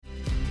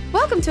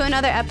Welcome to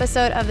another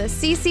episode of the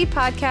CC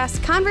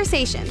Podcast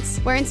Conversations,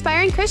 where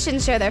inspiring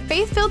Christians share their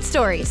faith-filled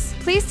stories.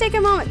 Please take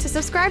a moment to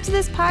subscribe to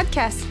this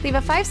podcast, leave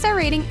a 5-star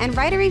rating, and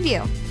write a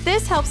review.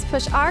 This helps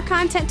push our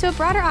content to a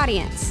broader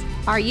audience.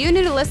 Are you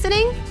new to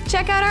listening?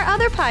 Check out our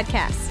other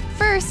podcasts.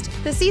 First,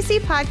 the CC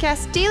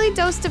Podcast Daily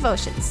Dose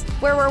Devotions,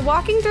 where we're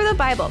walking through the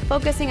Bible,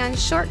 focusing on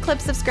short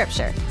clips of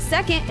Scripture.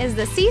 Second is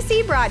the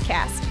CC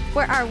Broadcast,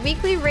 where our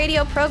weekly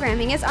radio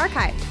programming is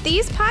archived.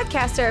 These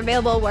podcasts are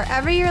available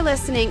wherever you're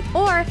listening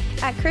or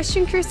at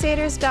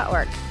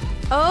ChristianCrusaders.org.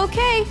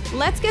 Okay,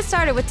 let's get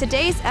started with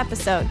today's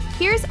episode.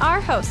 Here's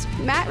our host,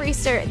 Matt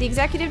Reister, the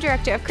Executive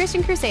Director of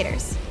Christian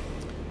Crusaders.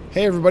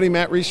 Hey everybody,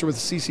 Matt Reister with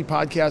the CC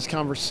Podcast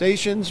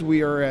Conversations.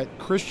 We are at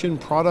Christian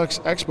Products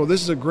Expo.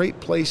 This is a great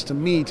place to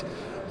meet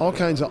all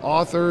kinds of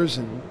authors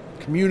and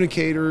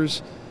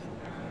communicators,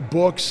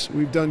 books.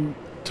 We've done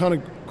a ton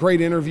of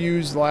great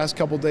interviews the last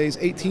couple of days,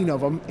 18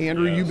 of them.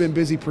 Andrew, Yes. You've been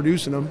busy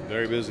producing them.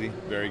 Very busy,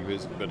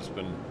 but it's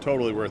been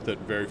totally worth it,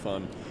 very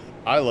fun.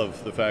 I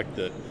love the fact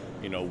that,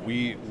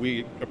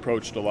 we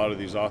approached a lot of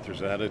these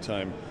authors ahead of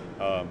time,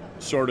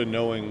 sort of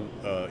knowing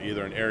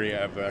either an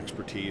area of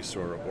expertise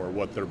or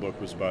what their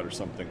book was about or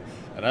something.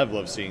 And I've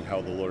loved seeing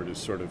how the Lord has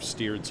sort of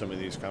steered some of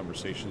these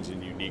conversations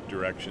in unique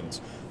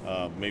directions,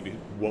 maybe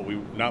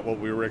not what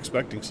we were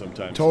expecting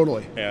sometimes.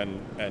 Totally.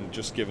 And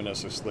just given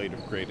us a slate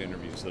of great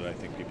interviews that I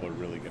think people are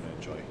really going to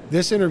enjoy.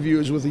 This interview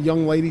is with a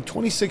young lady,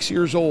 26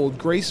 years old,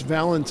 Grace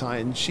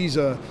Valentine. She's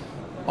a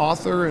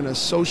author and a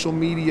social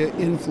media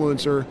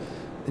influencer,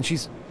 and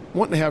she's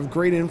wanting to have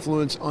great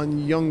influence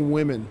on young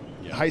women,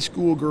 high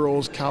school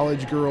girls,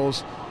 college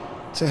girls,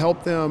 to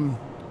help them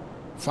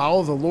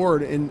follow the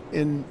Lord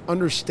and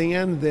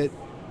understand that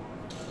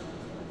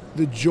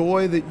the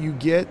joy that you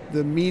get,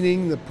 the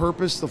meaning, the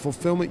purpose, the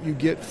fulfillment you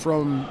get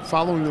from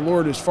following the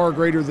Lord is far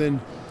greater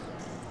than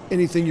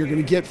anything you're going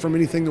to get from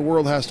anything the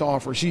world has to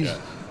offer. She's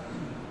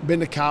been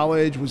to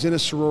college, was in a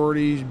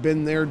sorority,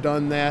 been there,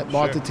 done that,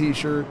 bought the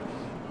t-shirt,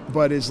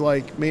 but is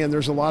like, man,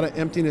 there's a lot of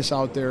emptiness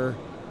out there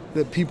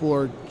that people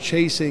are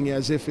chasing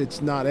as if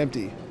it's not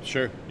empty.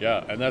 Sure,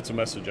 yeah, and that's a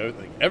message I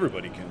think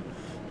everybody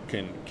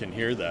can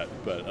hear that,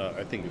 but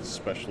I think it's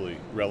especially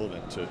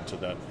relevant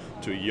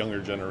to a younger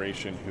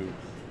generation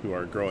who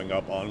are growing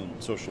up on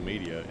social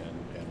media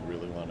and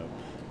really want to,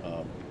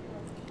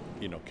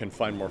 can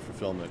find more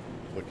fulfillment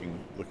looking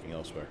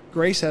elsewhere.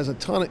 Grace has a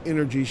ton of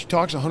energy. She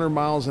talks 100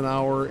 miles an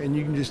hour, and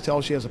you can just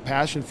tell she has a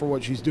passion for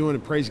what she's doing,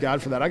 and praise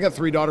God for that. I got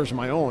 3 daughters of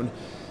my own,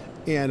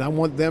 and I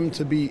want them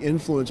to be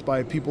influenced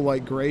by people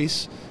like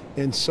Grace.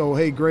 And so,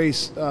 hey,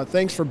 Grace,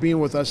 thanks for being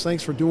with us.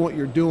 Thanks for doing what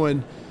you're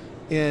doing.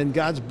 And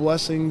God's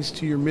blessings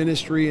to your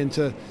ministry and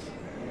to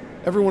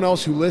everyone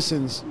else who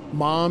listens.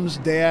 Moms,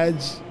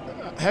 dads,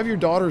 have your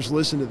daughters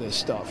listen to this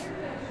stuff.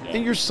 Yeah.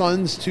 And your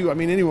sons, too. I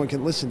mean, anyone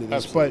can listen to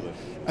this. Absolutely.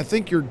 But I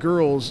think your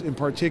girls in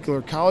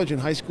particular, college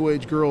and high school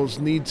age girls,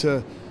 need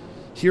to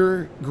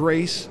hear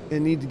Grace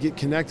and need to get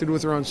connected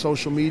with her on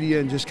social media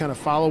and just kind of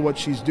follow what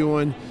she's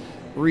doing.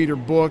 Read her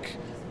book,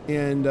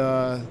 and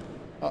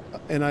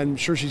I'm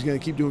sure she's going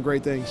to keep doing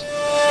great things.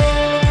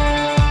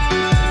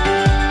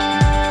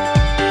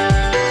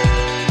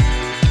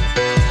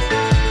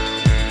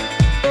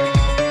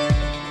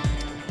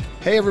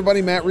 Hey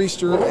everybody, Matt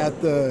Reister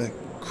at the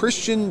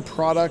Christian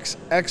Products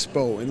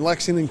Expo in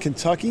Lexington,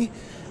 Kentucky,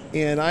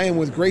 and I am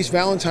with Grace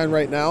Valentine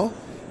right now.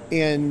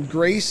 And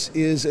Grace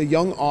is a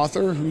young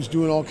author who's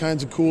doing all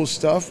kinds of cool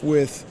stuff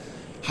with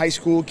high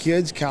school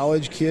kids,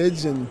 college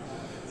kids, and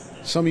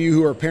some of you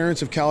who are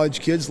parents of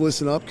college kids,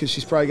 listen up, because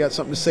she's probably got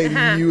something to say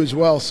to you as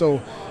well.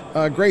 So,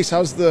 Grace,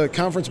 how's the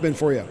conference been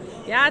for you?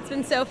 Yeah, it's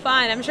been so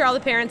fun. I'm sure all the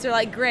parents are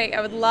like, great,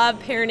 I would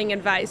love parenting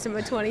advice from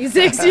a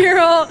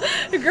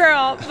 26-year-old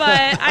girl.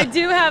 But I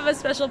do have a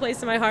special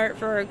place in my heart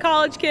for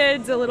college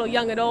kids, a little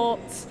young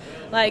adults,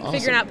 like awesome.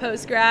 Figuring out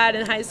post-grad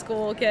and high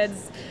school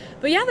kids.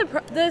 But yeah,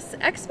 this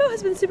expo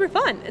has been super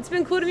fun. It's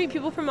been cool to meet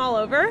people from all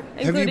over, including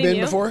you. Have you been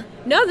before?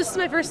 No, this is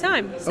my first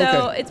time.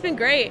 So It's been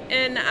great.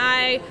 And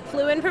I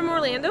flew in from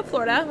Orlando,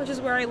 Florida, which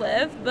is where I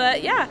live.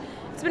 But yeah,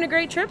 it's been a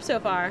great trip so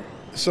far.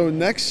 So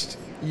next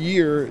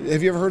year,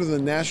 have you ever heard of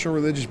the National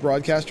Religious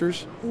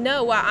Broadcasters?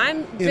 No, wow,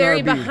 I'm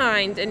very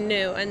behind and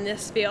new in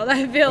this field.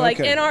 I feel like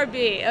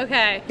NRB,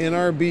 okay.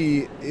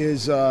 NRB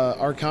is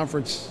our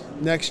conference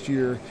next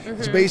year. Mm-hmm.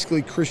 It's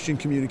basically Christian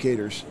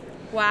communicators.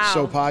 Wow.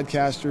 So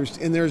podcasters,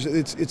 and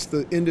it's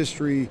the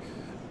industry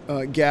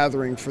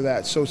gathering for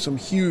that. So some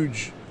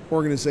huge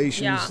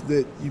organizations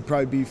that you'd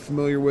probably be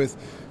familiar with,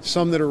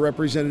 some that are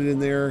represented in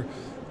there.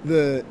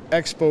 The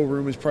expo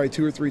room is probably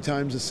 2 or 3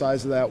 times the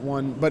size of that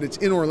one, but it's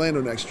in Orlando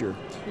next year.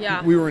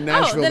 Yeah. We were in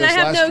Nashville then this I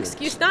have last no year.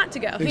 excuse not to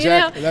go.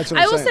 Exactly. That's what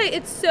I'm I will saying. say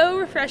it's so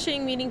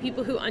refreshing meeting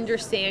people who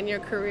understand your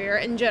career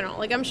in general.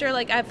 Like I'm sure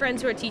I have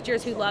friends who are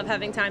teachers who love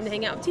having time to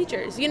hang out with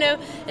teachers, And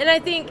I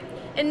think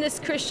in this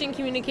Christian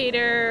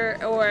communicator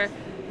or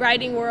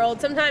writing world,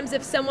 sometimes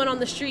if someone on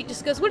the street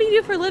just goes, what do you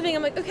do for a living?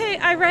 I'm like, okay,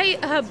 I write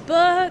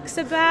books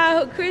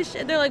about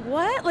Christian. They're like,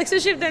 what? Like,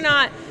 especially if they're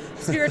not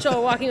spiritual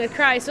or walking with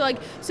Christ.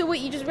 So what,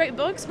 you just write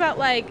books about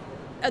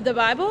the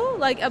Bible,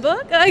 like a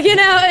book, you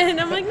know, and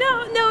I'm like,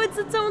 no, it's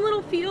its own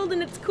little field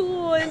and it's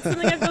cool and it's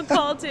something I feel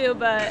called to,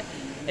 but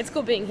it's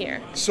cool being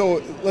here.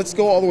 So let's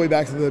go all the way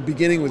back to the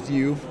beginning with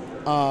you.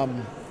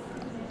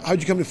 How'd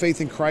you come to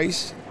faith in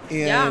Christ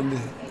and,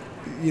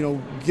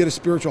 get a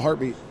spiritual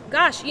heartbeat?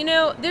 Gosh,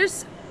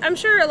 I'm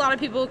sure a lot of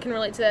people can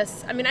relate to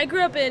this. I mean, I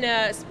grew up in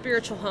a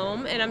spiritual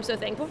home and I'm so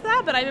thankful for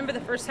that, but I remember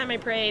the first time I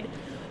prayed,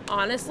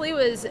 honestly,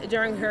 was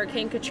during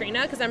Hurricane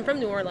Katrina, because I'm from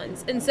New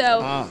Orleans. And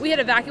so we had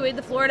evacuated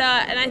to Florida,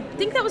 and I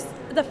think that was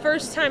the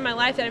first time in my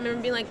life that I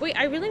remember being like, wait,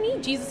 I really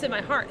need Jesus in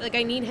my heart. Like,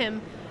 I need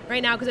him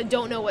right now because I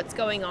don't know what's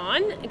going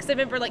on. Because I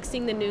remember,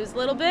 seeing the news a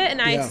little bit,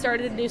 and I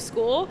started a new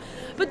school.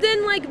 But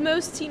then,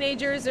 most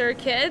teenagers or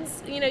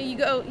kids,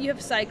 you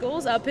have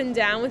cycles up and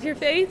down with your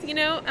faith,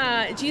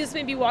 Jesus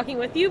may be walking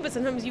with you, but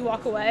sometimes you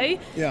walk away.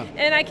 Yeah.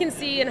 And I can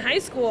see in high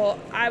school,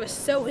 I was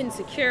so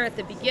insecure at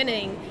the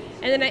beginning.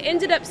 And then I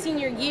ended up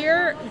senior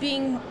year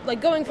being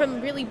going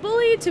from really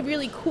bullied to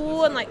really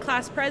cool and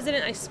class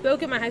president. I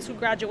spoke at my high school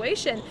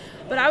graduation,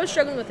 but I was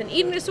struggling with an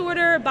eating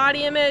disorder,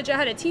 body image. I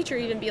had a teacher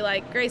even be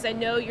like, Grace, I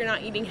know you're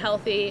not eating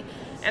healthy.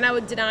 And I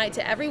would deny it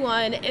to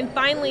everyone. And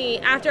finally,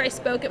 after I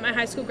spoke at my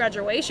high school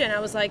graduation,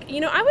 I was like,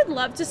 I would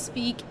love to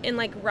speak and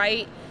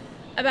write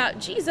about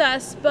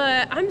Jesus,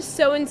 but I'm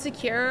so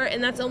insecure,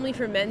 and that's only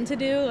for men to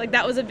do.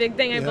 That was a big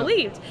thing I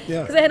believed,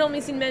 because I had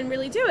only seen men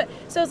really do it.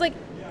 So I was like,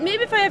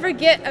 maybe if I ever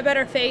get a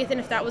better faith and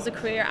if that was a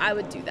career, I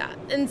would do that.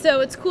 And so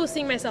it's cool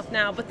seeing myself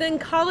now. But then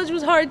college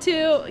was hard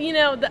too,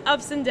 the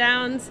ups and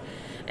downs.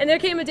 And there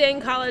came a day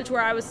in college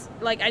where I was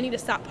like, I need to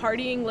stop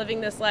partying, living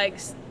this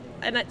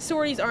and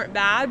sororities aren't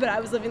bad, but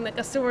I was living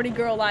a sorority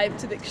girl life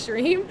to the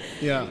extreme.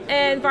 Yeah.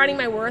 And finding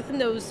my worth in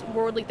those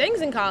worldly things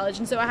in college.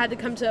 And so I had to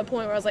come to a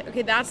point where I was like,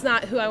 okay, that's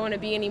not who I want to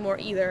be anymore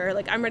either.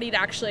 I'm ready to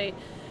actually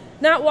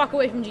not walk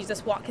away from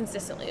Jesus, walk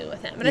consistently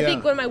with him. And I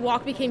think when my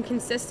walk became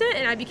consistent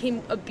and I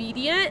became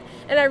obedient,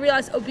 and I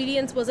realized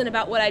obedience wasn't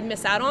about what I'd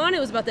miss out on, it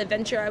was about the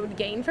adventure I would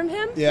gain from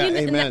him. Yeah,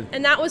 amen.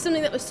 And that was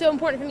something that was so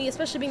important for me,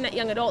 especially being that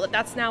young adult,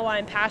 that's now why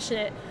I'm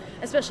passionate,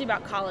 especially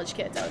about college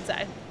kids, I would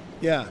say.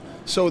 Yeah.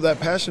 So that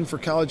passion for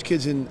college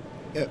kids,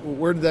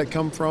 where did that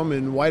come from,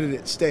 and why did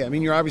it stay? I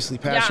mean, you're obviously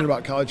passionate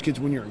about college kids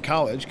when you're in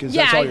college, because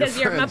that's all your friends.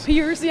 Yeah, because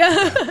you're my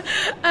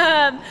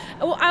peers,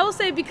 Well, I will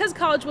say, because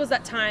college was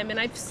that time, and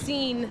I've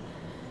seen,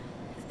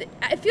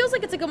 it feels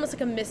like it's almost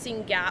a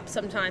missing gap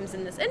sometimes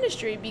in this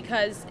industry,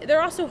 because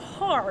they're also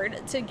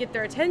hard to get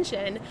their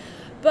attention,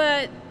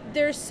 but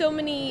there's so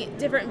many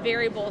different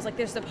variables.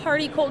 There's the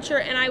party culture,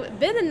 and I've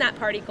been in that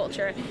party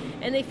culture,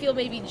 and they feel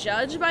maybe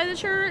judged by the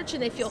church,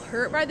 and they feel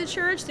hurt by the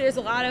church. There's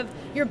a lot of,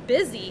 you're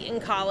busy in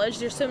college,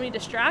 there's so many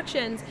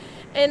distractions,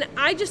 and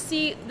I just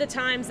see the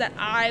times that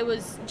I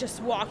was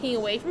just walking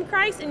away from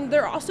Christ, and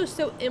they're also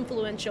so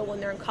influential when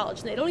they're in college,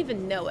 and they don't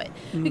even know it,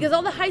 because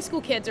all the high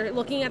school kids are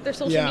looking at their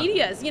social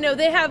medias.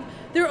 They have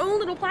their own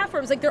little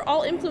platforms, they're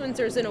all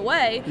influencers in a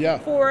way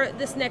for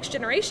this next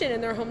generation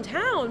in their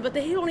hometown, but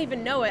they don't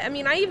even know it. I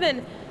mean,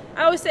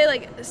 I always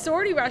say,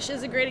 Sorority Rush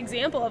is a great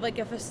example of,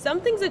 if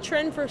something's a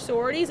trend for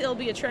sororities, it'll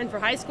be a trend for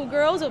high school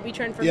girls, it'll be a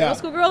trend for middle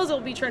school girls, it'll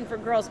be a trend for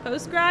girls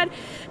post-grad.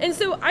 And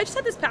so I just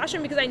have this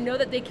passion because I know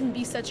that they can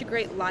be such a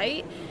great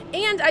light,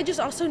 and I just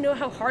also know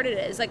how hard it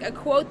is. A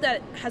quote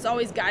that has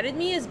always guided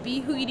me is, be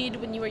who you needed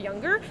when you were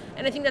younger,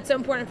 and I think that's so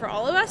important for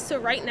all of us. So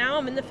right now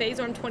I'm in the phase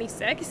where I'm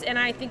 26, and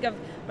I think of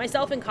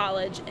myself in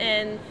college,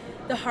 and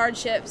the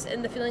hardships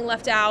and the feeling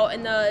left out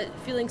and the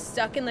feeling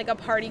stuck in a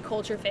party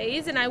culture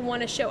phase, and I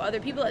want to show other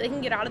people that they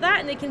can get out of that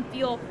and they can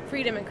feel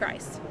freedom in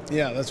Christ.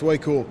 Yeah, that's way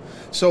cool.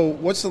 So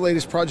what's the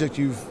latest project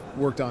you've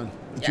worked on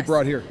that you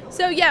brought here?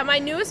 So my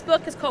newest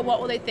book is called What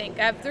Will They Think?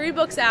 I have 3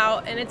 books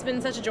out, and it's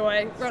been such a joy.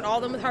 I wrote all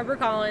of them with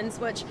HarperCollins,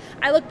 which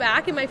I look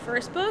back in my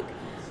first book,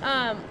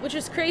 which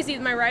was crazy.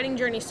 My writing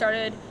journey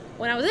started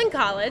when I was in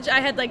college. I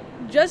had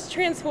just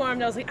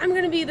transformed. I was I'm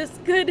going to be this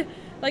good,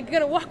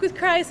 gonna walk with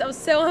Christ. I was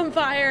so on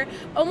fire,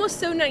 almost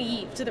so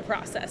naive to the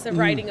process of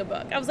writing a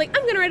book. I was I'm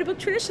gonna write a book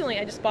traditionally.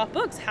 I just bought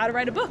books, how to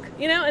write a book,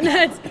 and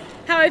that's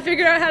how I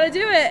figured out how to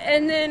do it.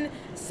 And then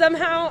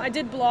somehow I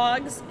did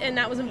blogs, and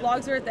that was when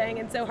blogs were a thing.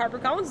 And so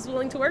HarperCollins was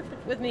willing to work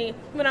with me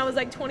when I was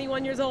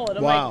 21 years old.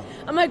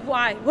 I'm like,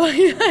 why?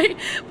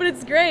 But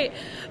it's great.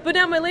 But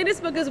now my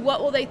latest book is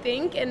What Will They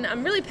Think? And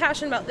I'm really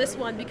passionate about this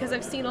one because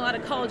I've seen a lot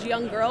of college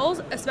young girls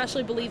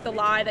especially believe the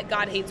lie that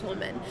God hates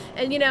women.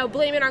 And,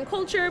 blame it on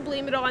culture,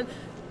 blame it on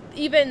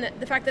even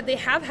the fact that they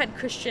have had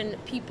Christian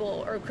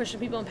people or Christian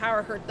people in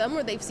power hurt them,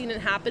 or they've seen it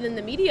happen in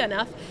the media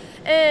enough.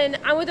 And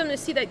I want them to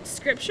see that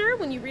scripture,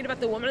 when you read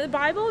about the woman in the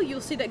Bible,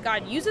 you'll see that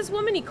God uses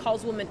women, he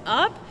calls women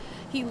up,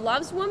 he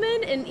loves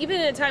women, and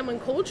even in a time when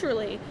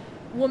culturally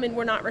women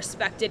were not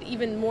respected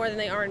even more than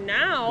they are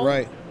now.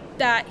 Right.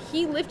 that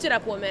he lifted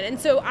up women. And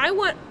so I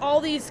want all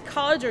these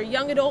college or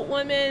young adult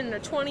women in their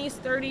 20s,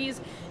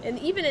 30s, and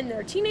even in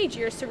their teenage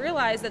years to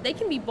realize that they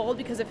can be bold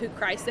because of who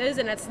Christ is.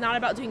 And it's not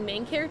about doing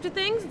main character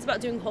things. It's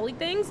about doing holy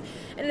things.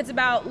 And it's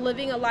about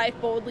living a life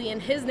boldly in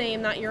his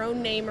name, not your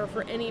own name or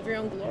for any of your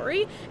own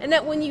glory. And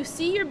that when you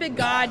see your big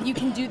God, you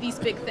can do these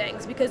big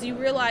things because you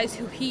realize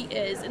who he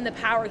is and the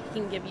power he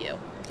can give you.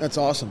 That's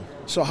awesome.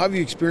 So how have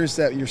you experienced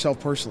that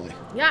yourself personally?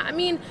 Yeah, I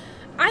mean,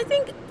 I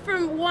think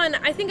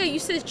I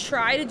used to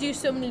try to do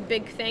so many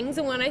big things.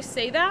 And when I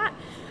say that,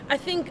 I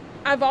think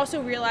I've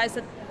also realized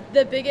that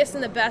the biggest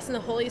and the best and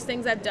the holiest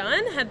things I've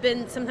done have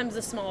been sometimes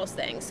the smallest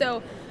things.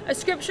 So a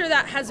scripture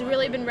that has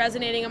really been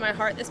resonating in my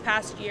heart this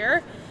past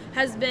year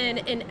has been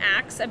in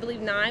Acts, I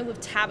believe 9, with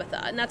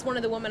Tabitha. And that's one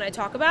of the women I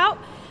talk about.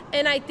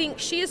 And I think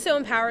she is so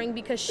empowering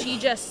because she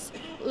just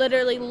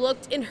literally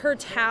looked in her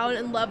town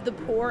and loved the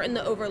poor and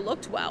the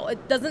overlooked well.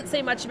 It doesn't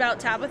say much about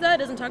Tabitha. It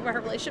doesn't talk about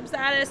her relationship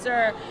status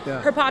or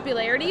her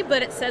popularity,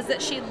 but it says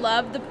that she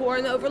loved the poor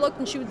and the overlooked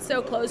and she would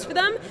sew clothes for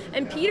them.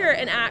 And Peter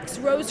in Acts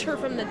rose her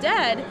from the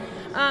dead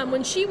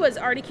when she was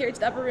already carried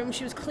to the upper room.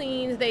 She was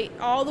clean.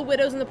 All the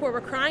widows and the poor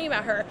were crying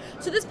about her.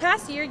 So this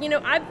past year,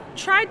 I've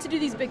tried to do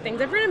these big things.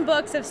 I've written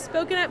books. I've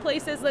spoken at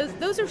places.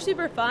 Those are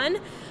super fun.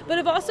 But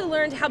I've also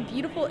learned how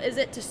beautiful is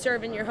it to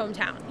serve in your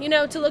hometown,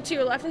 to look to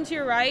your left and to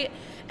your right.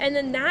 And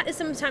then that is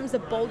sometimes the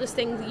boldest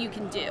thing that you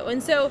can do.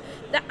 And so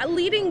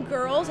leading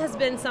girls has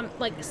been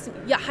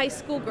high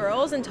school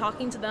girls and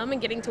talking to them and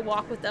getting to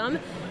walk with them.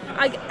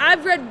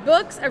 I've read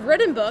books, I've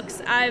written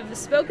books, I've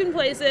spoken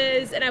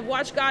places, and I've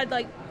watched God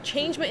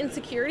change my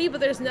insecurity, but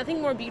there's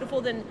nothing more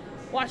beautiful than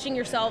watching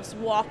yourselves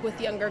walk with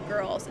younger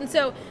girls. And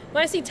so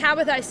when I see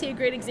Tabitha, I see a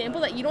great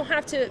example that you don't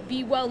have to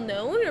be well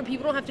known or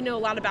people don't have to know a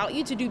lot about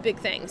you to do big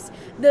things.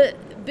 The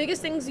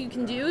biggest things you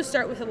can do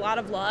start with a lot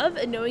of love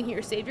and knowing who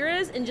your Savior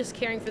is and just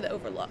caring for the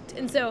overlooked.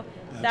 And so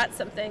that's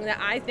something that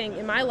I think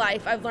in my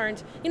life I've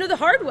learned, the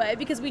hard way,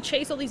 because we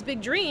chase all these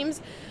big dreams,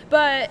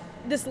 but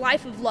this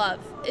life of love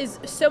is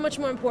so much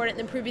more important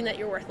than proving that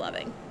you're worth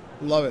loving.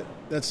 Love it.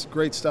 That's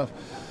great stuff.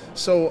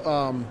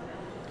 So,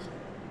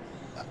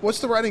 what's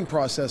the writing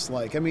process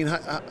like? I mean,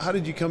 how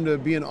did you come to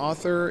be an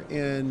author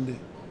and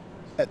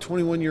at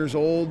 21 years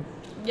old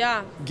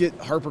get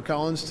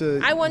HarperCollins to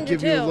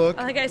give you a look?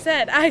 Like I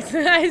said, I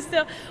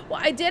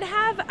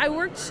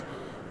worked,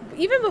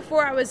 even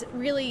before I was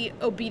really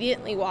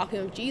obediently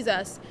walking with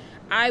Jesus,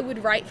 I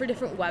would write for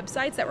different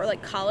websites that were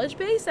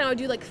college-based, and I would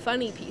do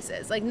funny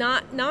pieces,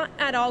 not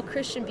at all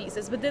Christian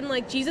pieces, but then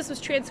Jesus was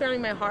transforming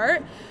my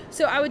heart,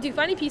 so I would do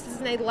funny pieces,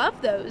 and I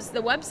loved those,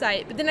 the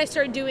website, but then I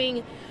started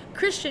doing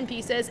Christian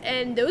pieces,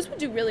 and those would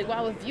do really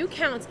well with view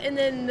counts. And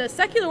then the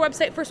secular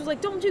website first was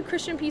don't do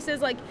Christian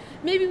pieces,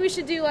 maybe we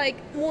should do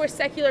more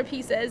secular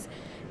pieces.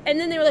 And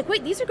then they were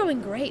wait, these are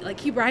going great,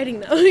 keep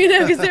writing them,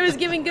 because they was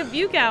giving good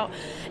view count.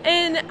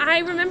 And I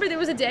remember there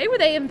was a day where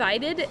they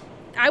invited,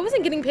 I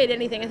wasn't getting paid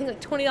anything, I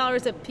think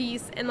 $20 a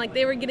piece, and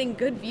they were getting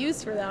good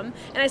views for them.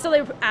 And I saw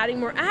they were adding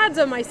more ads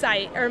on my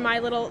site, or my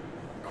little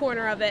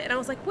corner of it, and I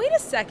was wait a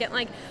second,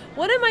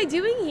 what am I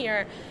doing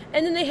here?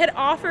 And then they had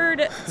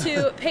offered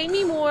to pay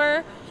me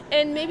more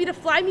and maybe to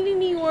fly me to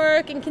New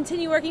York and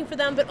continue working for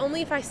them, but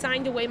only if I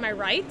signed away my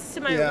rights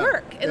to my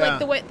work and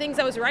the way things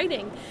I was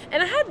writing.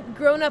 And I had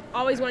grown up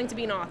always wanting to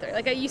be an author.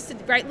 I used to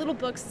write little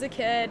books as a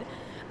kid.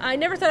 I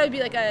never thought I'd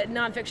be a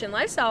nonfiction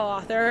lifestyle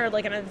author or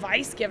an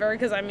advice giver,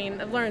 because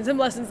I've learned some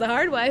lessons the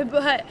hard way,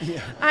 but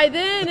I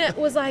then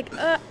was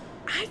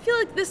I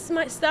feel this is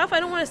my stuff. I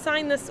don't want to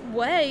sign this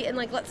way and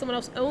let someone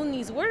else own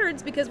these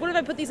words, because what if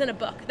I put these in a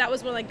book? That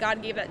was when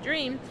God gave that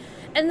dream.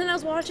 And then I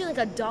was watching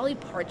a Dolly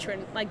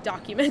Parton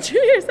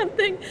documentary or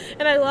something,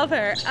 and I love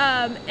her.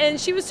 And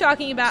she was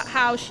talking about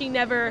how she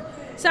never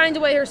signed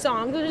away her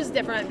songs, which is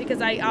different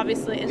because I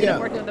obviously ended up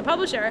working with a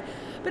publisher.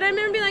 But I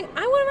remember being I want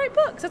to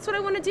write books. That's what I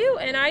want to do.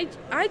 And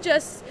I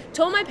just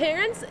told my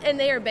parents, and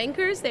they are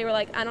bankers. They were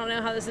I don't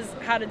know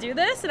how to do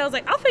this. And I was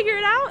I'll figure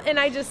it out. And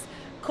I just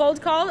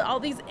cold called all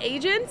these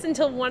agents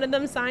until one of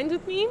them signed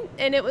with me,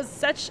 and it was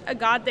such a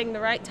God thing,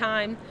 the right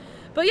time.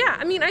 But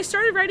I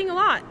started writing a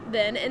lot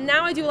then, and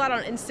now I do a lot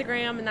on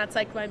Instagram, and that's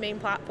my main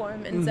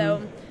platform. And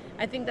so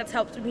I think that's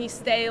helped me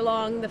stay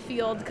along the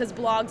field because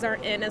blogs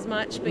aren't in as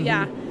much. But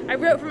I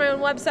wrote for my own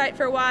website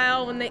for a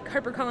while when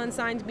HarperCollins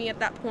signed me at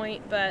that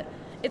point. But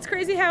it's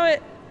crazy how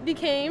it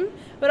became,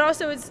 but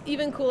also it's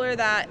even cooler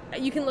that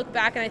you can look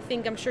back,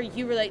 and I'm sure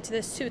you relate to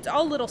this too. It's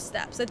all little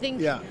steps. I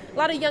think a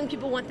lot of young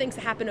people want things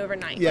to happen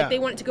overnight. They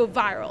want it to go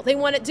viral. They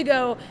want it to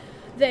go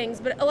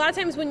things, but a lot of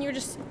times when you're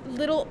just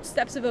little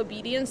steps of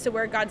obedience to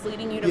where God's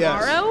leading you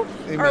tomorrow,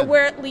 or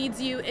where it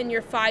leads you in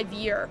your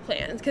 5-year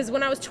plans. Because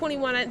when I was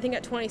 21, I didn't think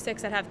at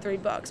 26 I'd have 3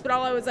 books, but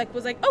all I was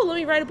oh, let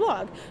me write a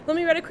blog, let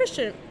me write a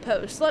Christian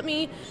post, let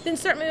me then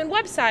start my own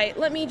website,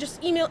 let me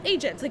just email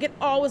agents. It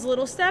all was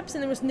little steps,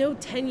 and there was no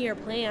 10-year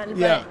plan,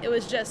 but it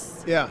was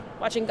just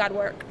watching God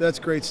work. That's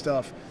great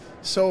stuff.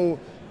 So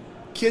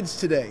kids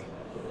today,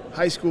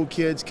 high school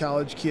kids,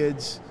 college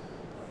kids,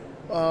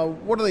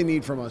 what do they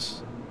need from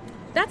us?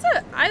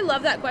 I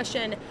love that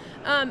question.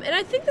 And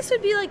I think this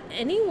would be like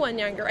anyone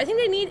younger. I think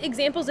they need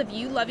examples of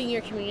you loving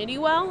your community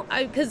well,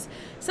 because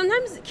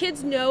sometimes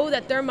kids know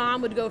that their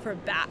mom would go for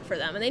bat for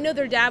them, and they know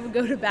their dad would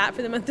go to bat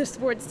for them at the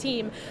sports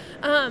team.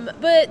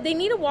 But they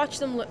need to watch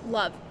them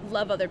love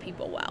other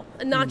people well,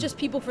 and not just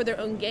people for their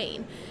own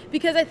gain.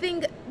 Because I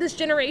think this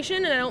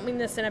generation, and I don't mean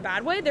this in a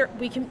bad way,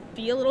 we can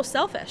be a little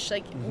selfish,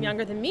 like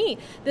younger than me.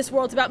 This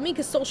world's about me,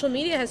 because social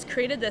media has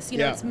created this.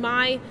 It's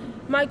my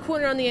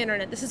corner on the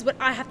internet. This is what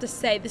I have to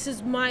say. This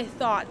is my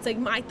thoughts. Like,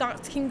 my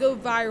thoughts can go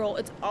viral.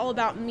 It's all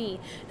about me.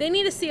 They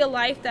need to see a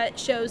life that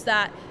shows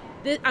that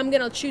I'm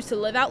going to choose to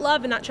live out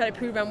love and not try to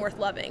prove I'm worth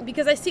loving.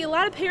 Because I see a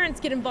lot of parents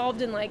get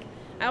involved in, like,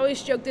 I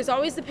always joke, there's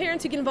always the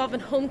parents who get involved in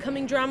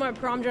homecoming drama or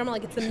prom drama,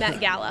 like it's the Met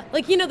Gala.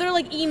 Like, they're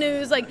like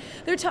E-News, like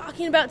they're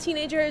talking about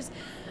teenagers.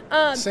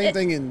 Same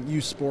thing in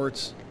youth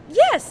sports.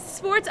 Yes,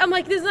 sports. I'm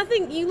like, there's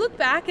nothing. You look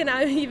back, and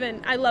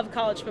I love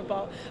college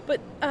football,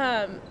 but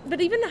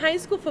even high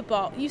school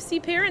football, you see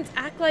parents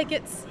act like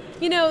it's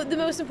the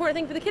most important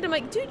thing for the kid. I'm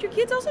like, dude, your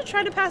kid's also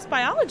trying to pass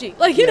biology.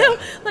 Like,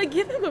 like,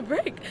 give them a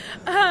break.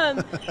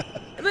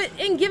 But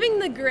in giving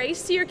the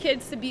grace to your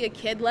kids to be a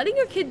kid, letting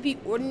your kid be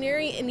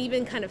ordinary and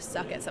even kind of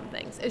suck at some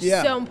things is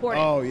so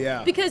important. Oh,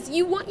 yeah. Because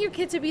you want your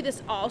kid to be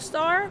this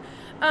all-star,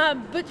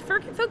 but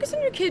focus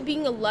on your kid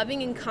being a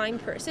loving and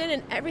kind person,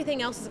 and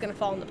everything else is going to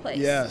fall into place.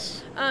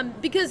 Yes.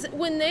 Because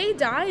when they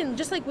die, and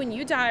just like when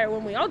you die or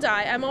when we all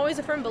die, I'm always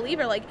a firm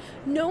believer, like,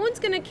 no one's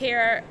going to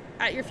care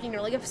at your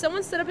funeral. Like, if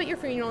someone stood up at your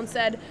funeral and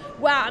said,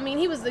 wow, I mean,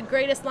 he was the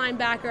greatest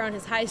linebacker on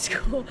his high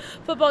school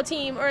football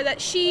team, or that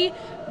she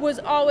was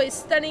always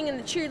stunning and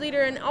the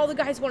cheerleader and all the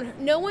guys wanted her,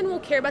 no one will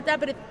care about that.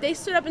 But if they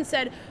stood up and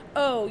said,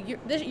 oh,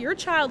 your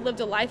child lived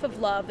a life of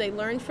love, they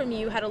learned from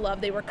you how to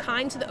love, they were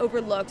kind to the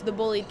overlooked, the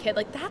bullied kid,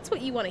 like, that's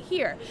what you want to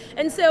hear.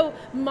 And so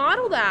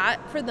model that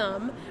for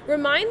them,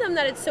 remind them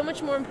that it's so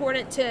much more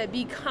important to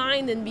be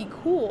kind and be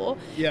cool.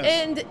 Yes.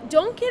 And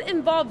don't get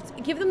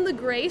involved. Give them the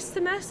grace to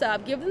mess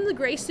up, give them the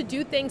grace to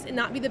do things and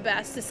not be the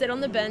best, to sit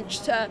on the bench,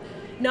 to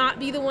not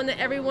be the one that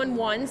everyone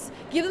wants.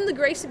 Give them the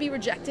grace to be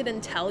rejected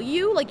and tell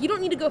you. Like, you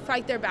don't need to go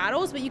fight their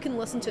battles, but you can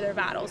listen to their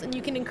battles, and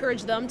you can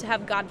encourage them to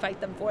have God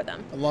fight them for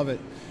them. I love it.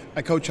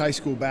 I coach high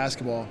school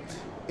basketball,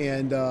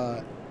 and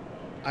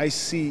I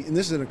see, and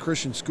this is in a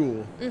Christian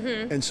school,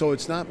 and so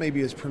it's not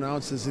maybe as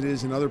pronounced as it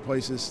is in other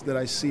places that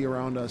I see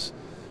around us,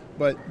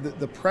 but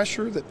the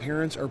pressure that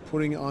parents are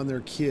putting on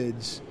their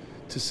kids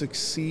to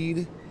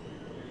succeed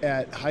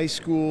at high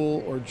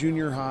school or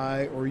junior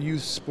high or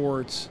youth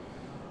sports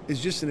is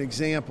just an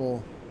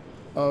example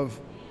of,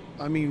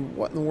 I mean,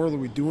 what in the world are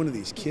we doing to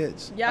these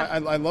kids? Yeah.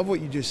 I love what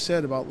you just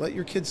said about let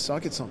your kids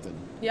suck at something.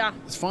 Yeah.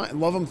 It's fine.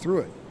 Love them through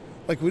it.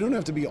 Like, we don't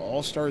have to be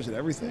all-stars at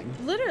everything.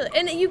 Literally.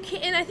 And you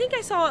can, and I think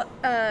I saw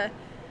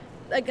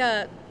like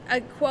a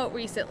quote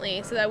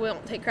recently, so that I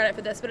won't take credit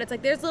for this, but it's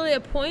like, there's literally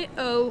a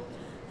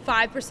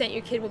 0.05%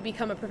 your kid will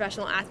become a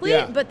professional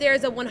athlete, but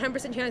there's a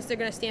 100% chance they're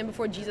going to stand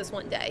before Jesus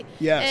one day.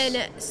 Yes.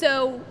 And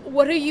so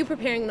what are you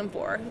preparing them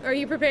for? Are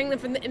you preparing them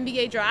for the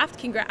NBA draft?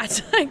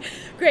 Congrats. Like,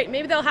 great,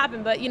 maybe that'll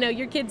happen, but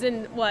your kid's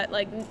in what,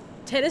 like,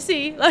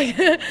 Tennessee, like,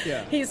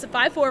 he's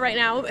 5'4" right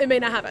now. It may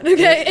not happen,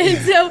 okay? And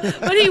so,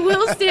 but he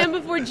will stand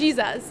before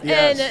Jesus,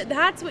 and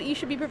that's what you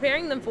should be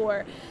preparing them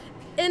for.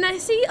 And I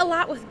see a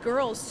lot with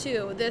girls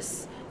too.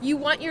 You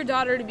want your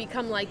daughter to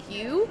become like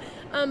you,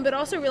 but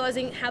also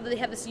realizing how they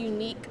have this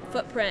unique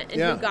footprint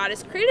and who God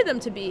has created them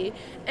to be,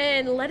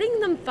 and letting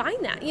them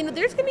find that.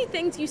 There's going to be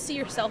things you see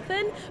yourself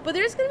in, but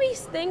there's going to be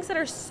things that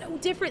are so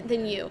different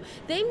than you.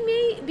 They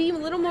may be a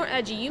little more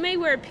edgy. You may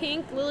wear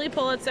pink Lily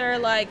Pulitzer,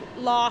 like,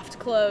 loft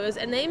clothes,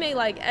 and they may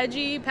like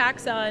edgy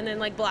PacSun and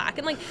like black,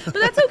 and like, but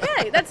that's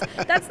okay.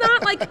 That's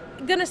not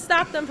like going to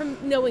stop them from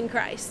knowing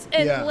Christ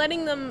and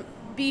letting them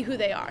be who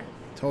they are.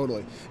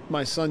 Totally.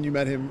 My son, you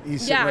met him.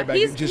 He's sitting right back.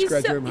 He just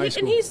graduated from high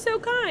school. And he's so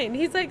kind.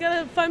 He's like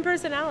a fun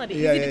personality.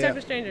 Easy to talk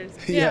to strangers.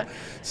 Yeah.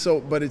 So,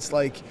 but it's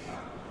like,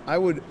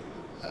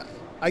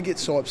 I get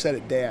so upset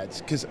at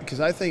dads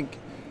because I think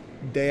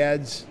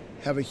dads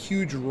have a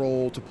huge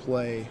role to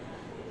play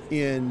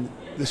in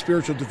the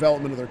spiritual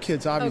development of their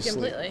kids,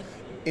 obviously. Oh, completely.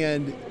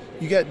 And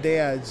you got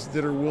dads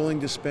that are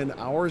willing to spend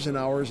hours and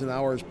hours and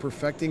hours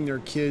perfecting their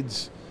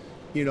kids,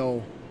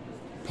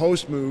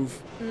 post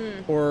move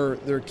or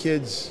their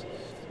kids'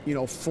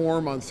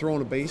 form on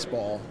throwing a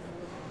baseball,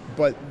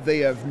 but they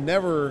have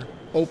never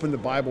opened the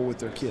Bible with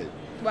their kid.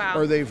 Wow.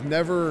 Or they've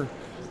never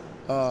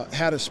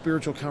had a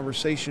spiritual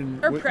conversation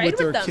with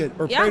their them. kid.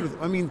 Or prayed with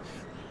them. I mean,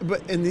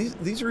 and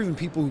these are even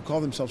people who call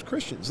themselves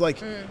Christians.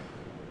 Like,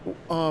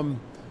 are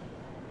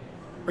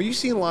you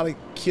seeing a lot of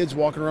kids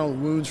walking around with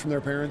wounds from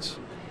their parents?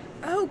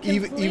 Oh,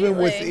 completely. Even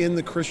within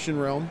the Christian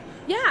realm?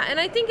 Yeah, and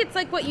I think it's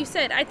like what you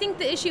said. I think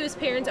the issue is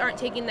parents aren't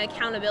taking the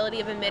accountability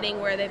of admitting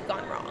where they've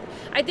gone wrong.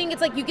 I think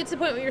it's like you get to the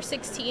point where you're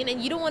 16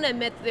 and you don't want to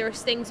admit that there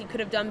was things you could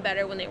have done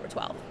better when they were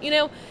 12, you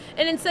know?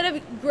 And instead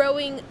of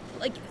growing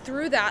like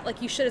through that,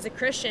 like you should as a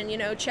Christian, you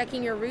know,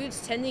 checking your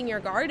roots, tending your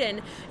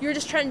garden, you're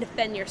just trying to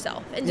defend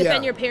yourself and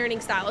defend your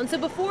parenting style. And so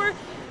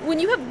when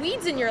you have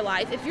weeds in your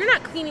life, if you're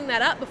not cleaning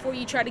that up before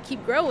you try to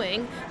keep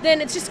growing, then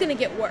it's just going to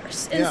get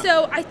worse. And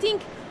so I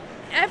think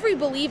every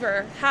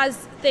believer has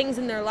things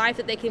in their life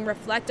that they can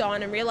reflect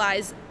on and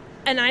realize,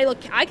 and I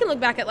can look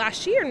back at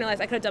last year and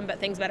realize I could have done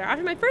things better.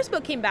 After my first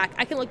book came back,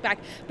 I can look back,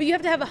 but you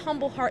have to have a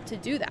humble heart to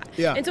do that.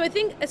 Yeah. And so I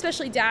think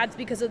especially dads,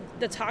 because of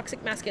the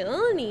toxic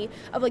masculinity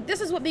of like, this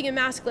is what being a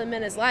masculine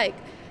man is like,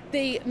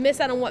 they miss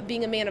out on what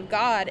being a man of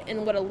God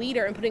and what a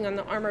leader and putting on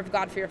the armor of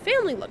God for your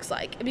family looks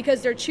like,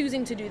 because they're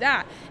choosing to do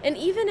that. And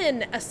even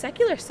in a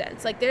secular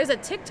sense, like there's a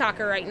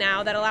TikToker right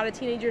now that a lot of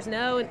teenagers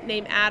know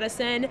named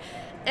Addison,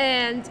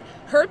 and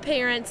her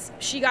parents,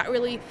 she got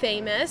really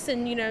famous,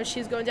 and you know,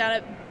 she's going down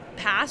a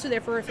path, so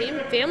therefore her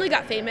family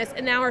got famous,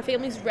 and now her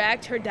family's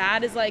wrecked. Her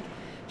dad is like,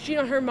 you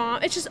know, her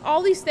mom, it's just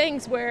all these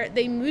things where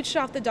they mooched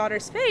off the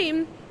daughter's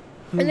fame.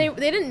 And they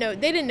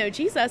didn't know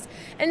Jesus,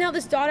 and now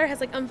this daughter has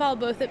like unfollowed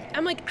both.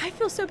 I'm like, I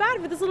feel so bad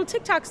for this little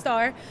TikTok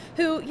star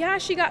who,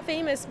 she got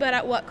famous, but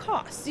at what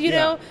cost? You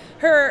know,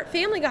 her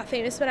family got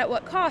famous, but at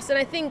what cost? And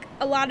I think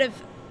a lot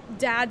of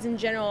dads in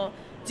general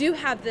do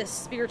have this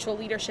spiritual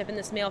leadership and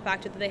this male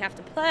factor that they have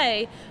to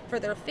play for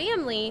their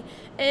family.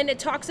 And it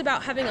talks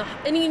about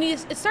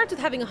it starts with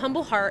having a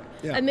humble heart,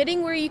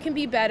 admitting where you can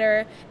be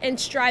better, and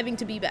striving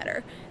to be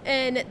better.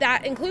 And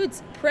that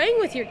includes praying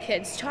with your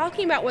kids,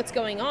 talking about what's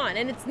going on.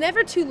 And it's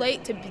never too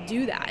late to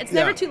do that. It's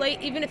never too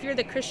late, even if you're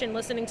the Christian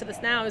listening to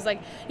this now, is like,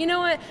 you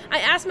know what? I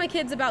ask my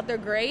kids about their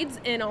grades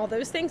and all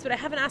those things, but I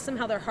haven't asked them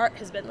how their heart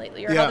has been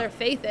lately, or how their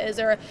faith is,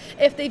 or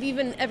if they've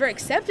even ever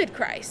accepted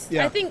Christ.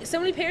 I think so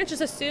many parents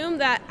just assume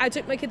that I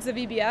took my kids to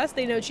VBS,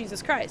 they know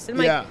Jesus Christ.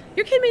 And I'm like,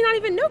 your kid may not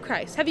even know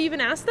Christ. Have you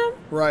even asked them?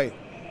 Right.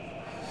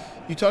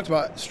 You talked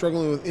about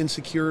struggling with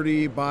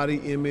insecurity, body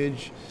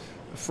image.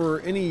 For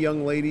any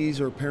young ladies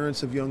or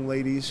parents of young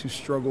ladies who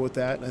struggle with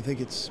that, and I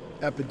think it's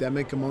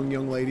epidemic among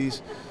young ladies,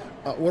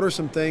 what are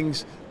some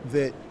things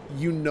that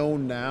you know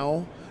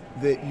now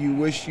that you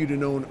wish you'd have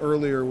known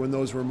earlier when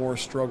those were more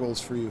struggles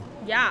for you?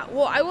 Yeah,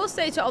 well, I will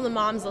say to all the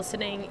moms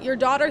listening, your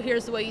daughter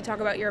hears the way you talk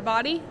about your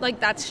body.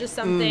 Like, that's just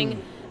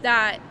something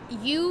that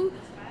you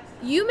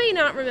may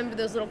not remember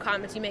those little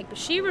comments you make, but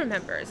she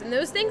remembers, and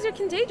those things are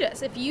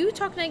contagious. If you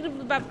talk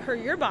negatively about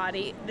your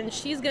body, then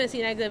she's going to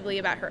see negatively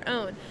about her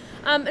own.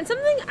 And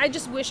something I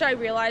just wish I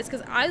realized,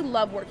 because I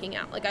love working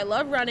out. Like, I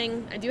love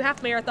running. I do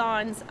half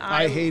marathons.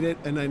 I hate it,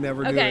 and I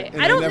never do it. Okay,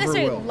 I don't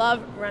necessarily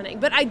love running,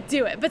 but I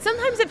do it. But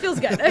sometimes it feels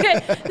good.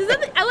 Okay,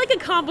 I like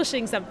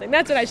accomplishing something.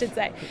 That's what I should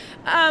say.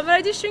 But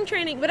I do strength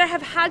training. But I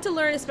have had to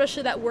learn,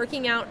 especially, that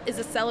working out is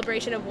a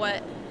celebration of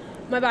what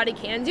my body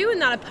can do, and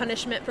not a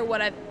punishment for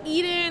what I've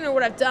eaten or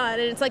what I've done.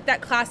 And it's like that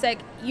classic,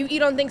 you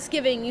eat on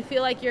Thanksgiving, you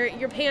feel like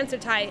your pants are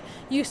tight,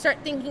 you start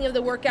thinking of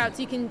the workouts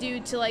you can do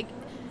to like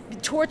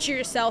torture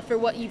yourself for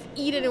what you've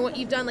eaten and what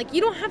you've done. Like, you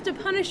don't have to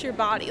punish your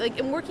body. Like,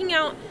 and working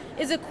out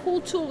is a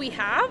cool tool we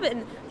have,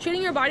 and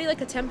treating your body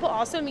like a temple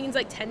also means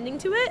like tending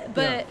to it,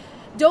 but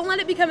don't let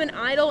it become an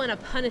idol and a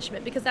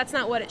punishment, because that's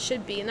not what it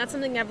should be. And that's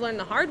something I've learned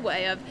the hard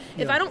way of,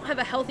 if I don't have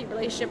a healthy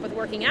relationship with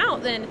working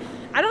out, then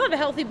I don't have a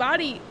healthy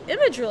body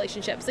image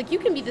relationships. Like, you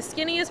can be the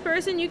skinniest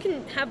person, you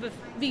can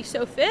be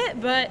so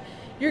fit, but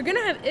you're going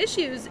to have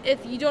issues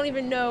if you don't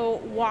even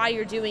know why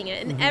you're doing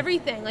it. And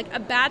everything, like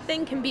a bad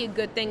thing can be a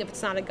good thing if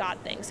it's not a God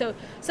thing. So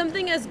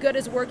something as good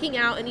as working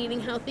out and eating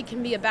healthy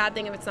can be a bad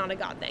thing if it's not a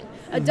God thing.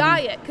 A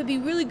diet could be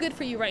really good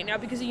for you right now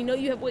because you know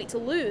you have weight to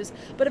lose.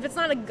 But if it's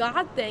not a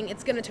God thing,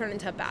 it's going to turn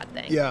into a bad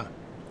thing. Yeah.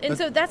 And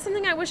so that's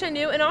something I wish I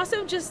knew. And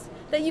also just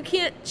that you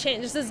can't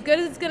change. Just as good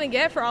as it's going to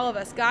get for all of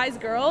us, guys,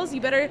 girls, you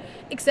better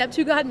accept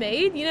who God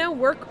made, you know,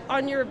 work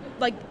on your,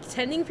 like,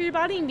 tending for your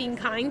body and being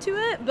kind to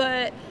it,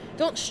 but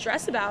don't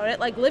stress about it.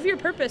 Like, live your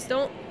purpose.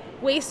 Don't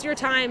waste your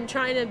time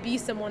trying to be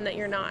someone that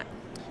you're not.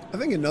 I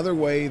think another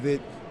way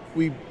that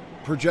we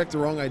project the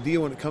wrong idea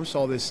when it comes to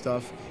all this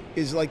stuff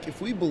is, like,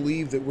 if we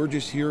believe that we're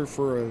just here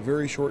for a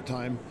very short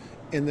time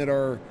and that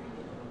our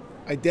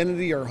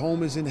identity, our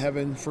home is in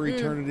heaven for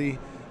eternity,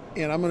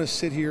 and I'm going to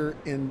sit here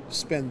and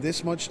spend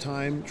this much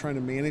time trying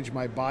to manage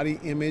my body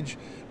image,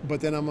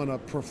 but then I'm going to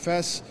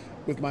profess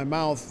with my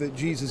mouth that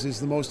Jesus is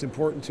the most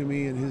important to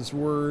me and his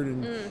word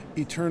and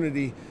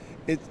eternity.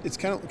 It's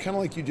kind of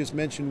like you just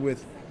mentioned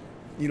with,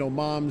 you know,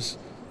 moms,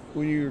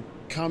 when you're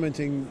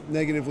commenting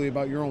negatively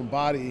about your own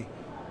body,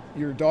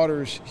 your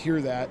daughters hear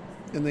that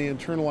and they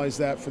internalize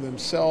that for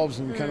themselves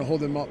and kind of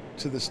hold them up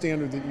to the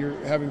standard that you're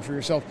having for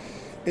yourself.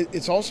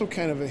 It's also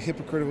kind of a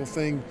hypocritical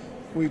thing.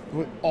 We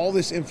put all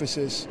this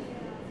emphasis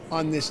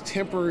on this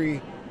temporary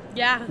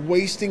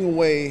wasting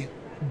away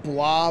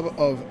blob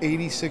of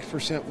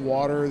 86%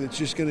 water that's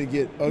just going to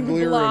get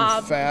uglier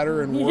and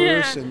fatter and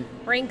worse and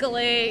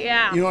wrinkly. You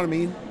know what I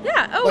mean?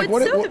 Yeah. Oh, like,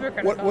 it's so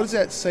hypocritical. What does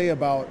that say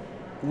about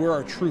where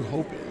our true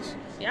hope is?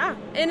 Yeah,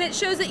 and it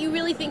shows that you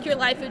really think your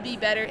life would be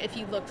better if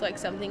you looked like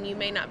something you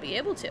may not be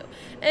able to.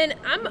 And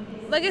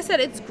like I said,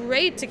 it's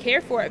great to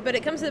care for it, but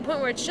it comes to the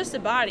point where it's just a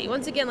body.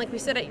 Once again, like we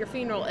said at your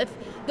funeral, if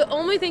the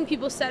only thing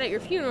people said at your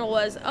funeral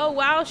was, oh,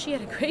 wow, she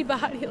had a great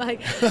body,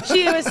 like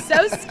she was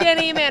so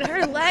skinny, man,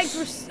 her legs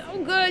were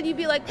so good, you'd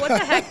be like, what the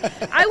heck?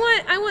 I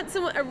want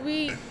someone a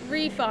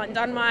refund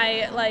on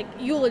my like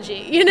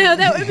eulogy, you know,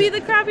 that would be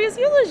the crappiest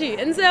eulogy.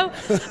 And so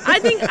I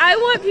think I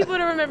want people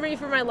to remember me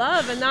for my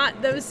love and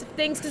not those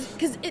things,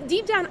 because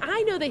deep down,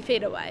 I know they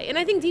fade away. And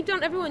I think deep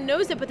down, everyone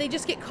knows it, but they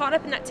just get caught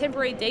up in that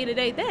temporary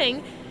day-to-day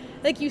thing,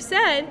 like you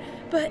said,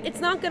 but it's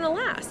not going to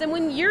last. And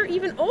when you're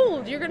even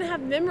old, you're going to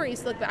have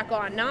memories to look back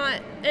on,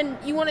 and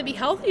you want to be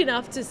healthy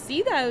enough to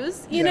see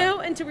those, you know,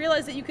 and to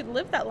realize that you could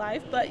live that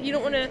life, but you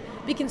don't want to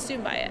be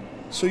consumed by it.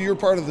 So you're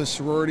part of the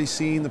sorority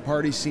scene, the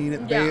party scene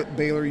at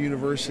Baylor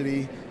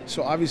University.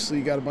 So obviously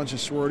you got a bunch of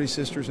sorority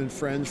sisters and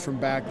friends from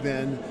back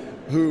then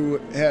who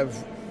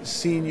have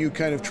seen you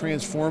kind of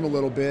transform a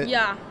little bit.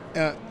 Yeah.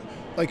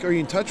 Like, are you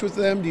in touch with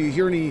them? Do you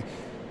hear any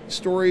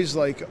stories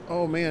like,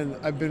 oh man,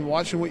 I've been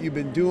watching what you've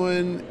been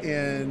doing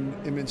and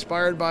am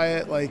inspired by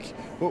it? Like,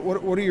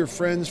 what are your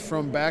friends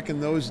from back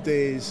in those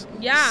days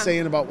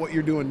saying about what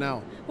you're doing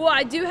now? Well,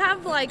 I do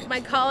have like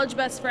my college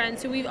best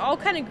friends who we've all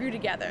kind of grew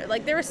together.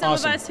 Like there were some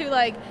of us who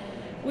like,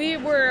 we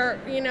were,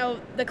 you know,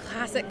 the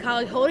classic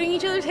college holding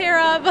each other's hair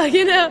up,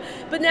 you know,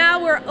 but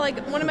now we're like,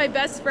 one of my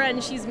best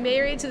friends, she's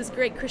married to this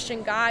great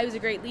Christian guy who's a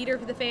great leader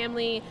for the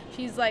family.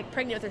 She's like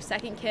pregnant with her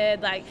second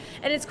kid, like,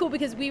 and it's cool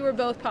because we were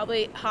both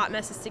probably hot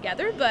messes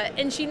together,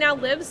 and she now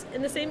lives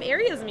in the same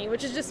area as me,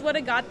 which is just what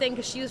a God thing,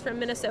 because she was from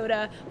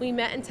Minnesota, we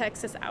met in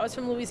Texas, I was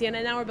from Louisiana,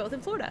 and now we're both in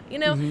Florida, you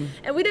know,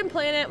 and we didn't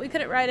plan it, we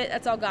couldn't write it,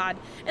 that's all God.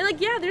 And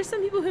like, yeah, there's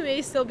some people who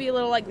may still be a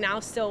little like now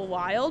still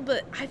wild,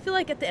 but I feel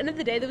like at the end of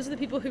the day, those are the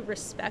people who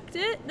respect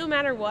it no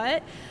matter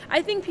what.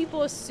 I think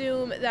people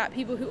assume that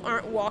people who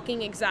aren't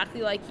walking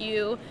exactly like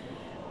you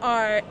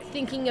are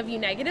thinking of you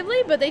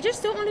negatively, but they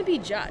just don't want to be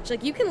judged.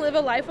 Like you can live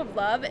a life of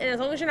love, and as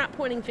long as you're not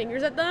pointing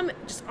fingers at them,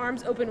 just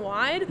arms open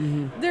wide,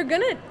 they're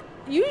gonna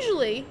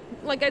usually,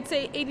 like I'd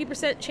say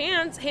 80%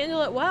 chance,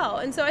 handle it well.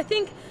 And so I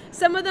think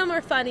some of them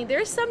are funny.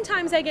 There's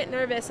sometimes I get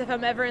nervous if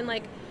I'm ever in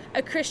like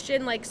a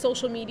Christian like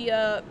social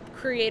media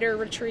creator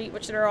retreat,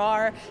 which there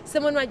are,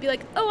 someone might be like,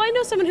 oh, I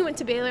know someone who went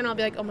to Baylor, and I'll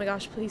be like, oh my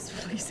gosh, please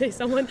say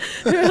someone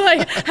who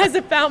like has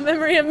a found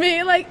memory of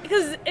me, like,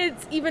 because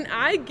it's even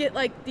I get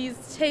like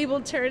these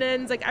table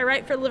turn-ins. Like I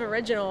write for Live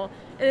Original,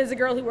 and there's a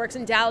girl who works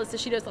in Dallas, so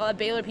she knows a lot of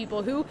Baylor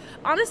people who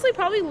honestly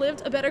probably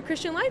lived a better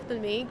Christian life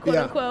than me, quote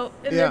unquote,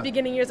 in their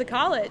beginning years of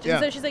college. And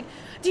so she's like,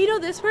 do you know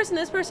this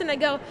person? I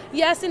go,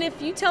 yes, and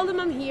if you tell them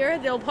I'm here,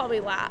 they'll probably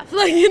laugh,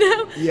 like, you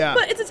know? Yeah.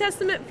 But it's a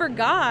testament for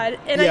God,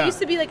 and I used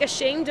to be like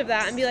ashamed of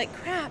that and be like,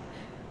 crap,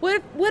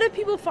 what if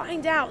people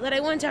find out that I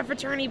went to a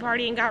fraternity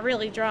party and got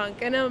really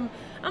drunk? And I'm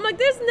like,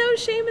 there's no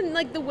shame in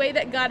like the way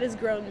that God has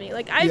grown me.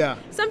 Like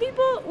some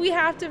people we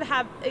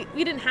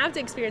didn't have to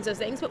experience those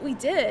things, but we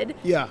did.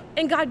 Yeah.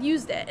 And God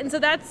used it. And so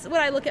that's what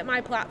I look at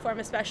my platform,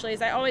 especially,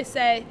 is I always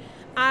say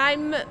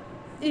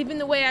even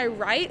the way I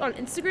write on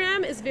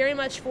Instagram is very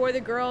much for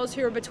the girls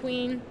who are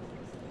between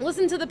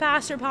listen to the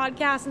pastor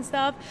podcast and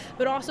stuff,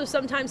 but also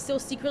sometimes still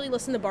secretly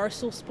listen to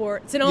Barstool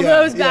Sports and all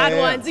those bad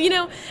ones, you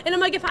know? And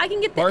I'm like, if I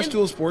can get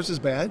Barstool Sports is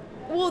bad?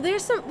 Well,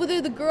 there's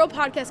the girl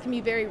podcast can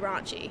be very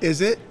raunchy. Is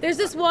it? There's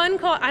this one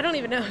called, I don't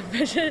even know,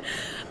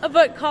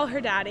 but Call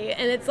Her Daddy,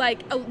 and it's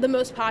like the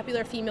most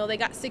popular female. They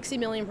got 60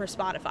 million for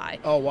Spotify.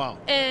 Oh, wow.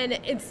 And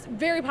it's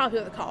very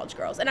popular with college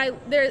girls. And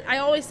I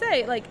always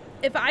say, like,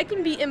 if I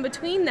can be in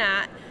between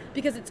that,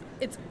 because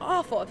it's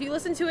awful. If you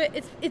listen to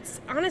it, it's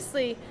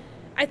honestly,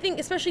 I think,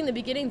 especially in the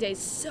beginning days,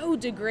 so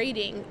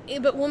degrading,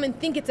 but women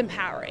think it's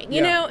empowering,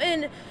 you know?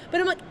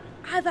 But I'm like,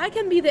 if I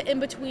can be the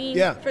in-between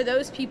for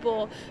those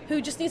people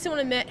who just need someone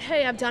to admit,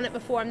 hey, I've done it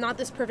before, I'm not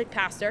this perfect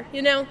pastor,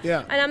 you know?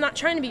 Yeah. And I'm not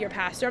trying to be your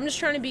pastor, I'm just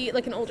trying to be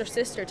like an older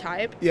sister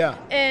type. Yeah.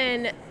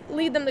 And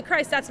lead them to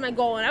Christ, that's my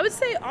goal. And I would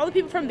say all the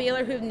people from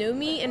Baylor who knew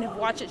me and have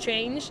watched it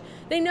change,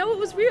 they know it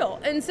was real.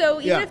 And so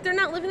even if they're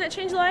not living that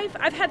changed life,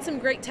 I've had some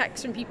great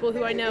texts from people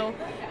who I know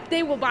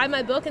they will buy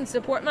my book and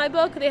support my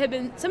book. They have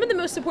been some of the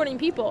most supporting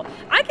people.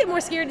 I get more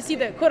scared to see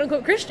the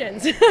quote-unquote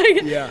Christians,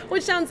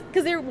 which sounds,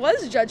 because there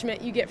was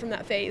judgment you get from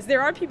that phase.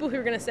 There are people who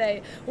are going to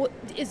say, well,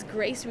 is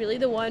Grace really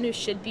the one who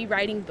should be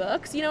writing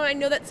books? You know, I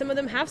know that some of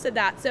them have said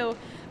that. So,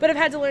 but I've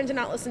had to learn to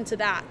not listen to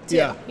that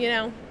too, you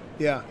know?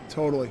 Yeah,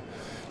 totally.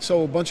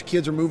 So a bunch of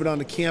kids are moving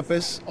onto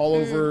campus all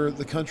over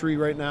the country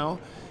right now.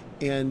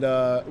 And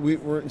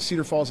we're in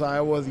Cedar Falls,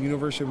 Iowa, the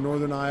University of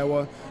Northern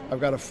Iowa. I've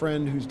got a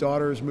friend whose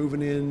daughter is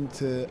moving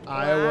into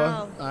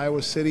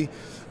Iowa City.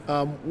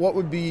 What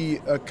would be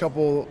a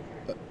couple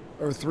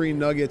or three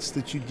nuggets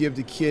that you'd give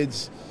to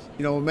kids?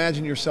 You know,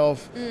 imagine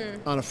yourself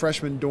on a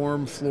freshman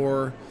dorm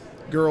floor,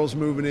 girls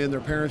moving in, their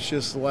parents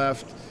just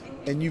left,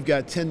 and you've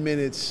got 10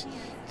 minutes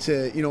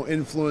to, you know,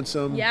 influence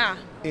them. Yeah.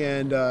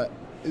 And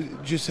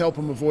just help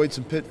them avoid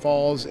some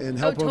pitfalls and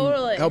help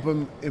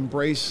them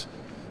embrace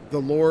the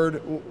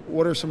Lord.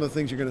 What are some of the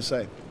things you're going to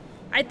say?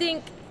 I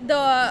think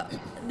the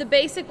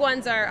basic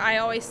ones are, I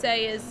always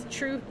say, is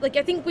true. Like,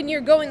 I think when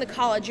you're going to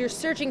college, you're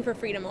searching for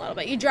freedom a little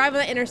bit. You drive on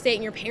the interstate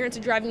and your parents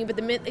are driving you, but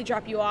the minute they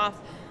drop you off,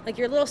 like,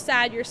 you're a little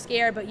sad, you're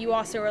scared, but you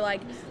also are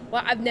like,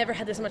 well, I've never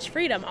had this much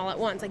freedom all at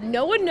once. Like,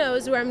 no one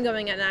knows where I'm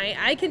going at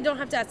night. Don't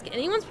have to ask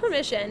anyone's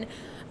permission.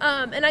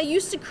 And I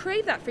used to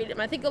crave that freedom.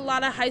 I think a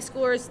lot of high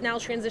schoolers now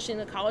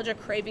transitioning to college are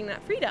craving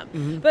that freedom.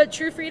 Mm-hmm. But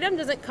true freedom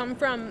doesn't come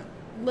from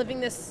living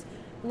this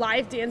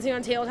life, dancing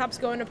on tabletops,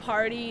 going to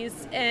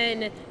parties,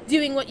 and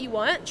doing what you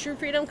want. True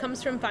freedom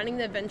comes from finding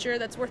the adventure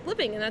that's worth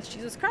living, and that's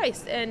Jesus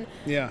Christ. And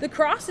the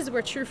cross is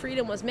where true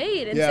freedom was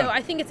made. And so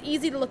I think it's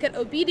easy to look at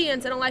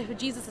obedience and a life with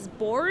Jesus as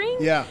boring.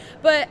 Yeah.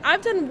 But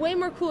I've done way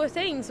more cooler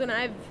things when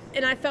I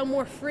found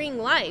more freeing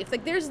life.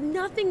 Like, there's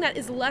nothing that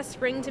is less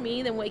freeing to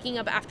me than waking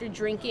up after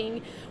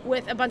drinking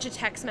with a bunch of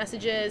text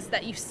messages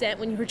that you sent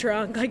when you were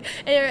drunk, like,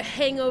 and a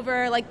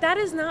hangover. Like, that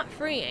is not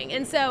freeing.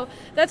 And so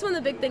that's one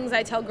of the big things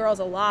I tell girls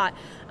a lot.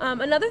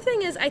 Another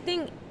thing is, I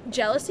think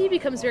jealousy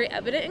becomes very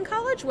evident in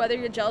college, whether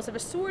you're jealous of a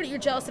sorority, you're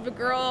jealous of a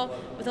girl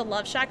with a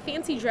Love Shack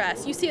fancy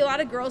dress. You see a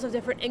lot of girls of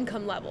different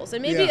income levels.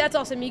 And maybe that's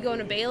also me going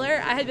to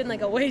Baylor. I had been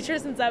like a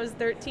waitress since I was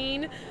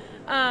 13.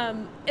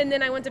 And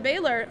then I went to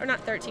Baylor, or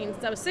not 13,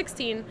 since I was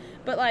 16,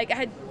 but like I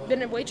had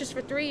been a waitress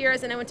for 3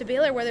 years, and I went to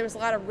Baylor where there was a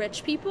lot of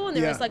rich people, and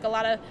there was like a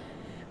lot of,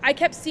 I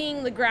kept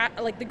seeing the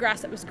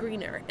grass that was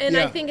greener. And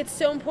I think it's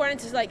so important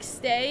to like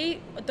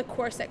stay with the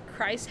course that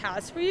Christ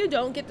has for you.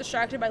 Don't get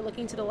distracted by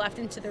looking to the left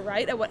and to the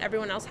right of what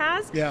everyone else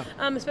has.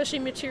 Especially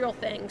material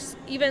things,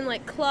 even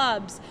like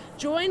clubs.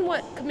 Join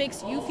what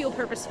makes you feel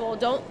purposeful.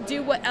 Don't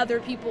do what other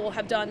people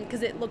have done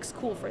because it looks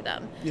cool for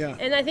them.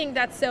 And I think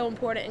that's so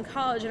important in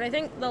college. And I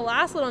think the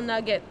last little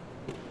nugget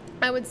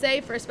I would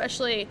say for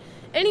especially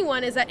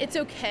anyone is that it's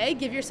okay.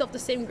 Give yourself the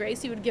same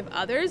grace you would give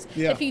others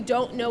if you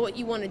don't know what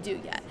you want to do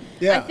yet.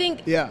 I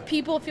think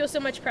people feel so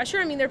much pressure.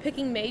 I mean, they're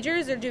picking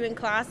majors, they're doing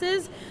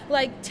classes.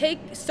 Like,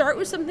 start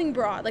with something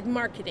broad, like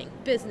marketing,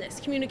 business,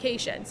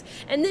 communications,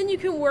 and then you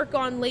can work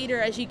on later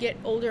as you get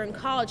older in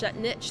college that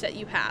niche that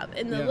you have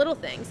in the little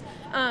things.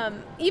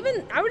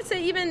 Even I would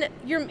say even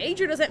your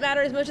major doesn't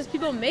matter as much as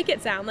people make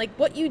it sound. Like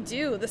what you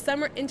do, the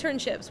summer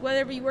internships,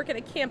 whether you work at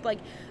a camp, like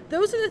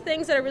those are the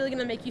things that are really going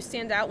to make you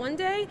stand out one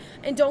day,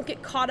 and don't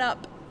get caught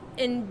up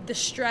in the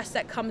stress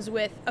that comes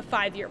with a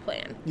 5-year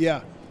plan.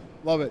 Yeah,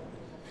 love it.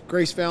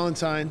 Grace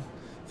Valentine,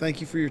 thank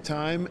you for your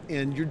time,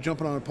 and you're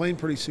jumping on a plane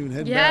pretty soon,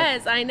 heading back.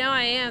 Yes, I know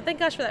I am. Thank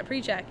gosh for that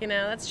pre-check,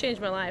 that's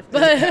changed my life.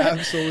 But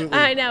absolutely.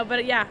 I know,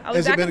 but yeah, I'll be back in Florida.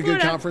 Has it been a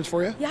good conference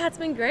for you? Yeah, it's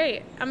been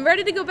great. I'm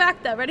ready to go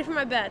back though, ready for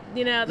my bed.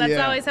 That's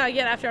always how I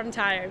get after I'm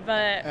tired,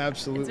 but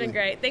absolutely. It's been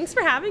great. Thanks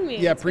for having me.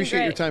 Yeah,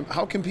 appreciate your time.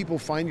 How can people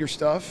find your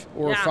stuff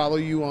or follow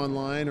you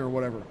online or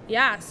whatever?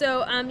 Yeah,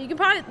 so you can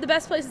probably, the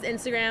best place is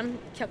Instagram.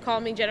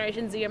 Call me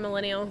Generation Z or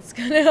Millennial. It's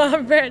kind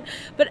of brand,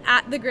 but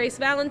at the Grace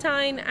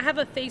Valentine. I have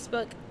a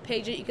Facebook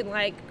page that you can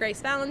like,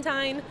 Grace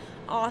Valentine,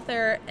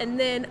 author, and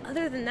then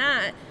other than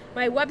that,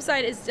 my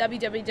website is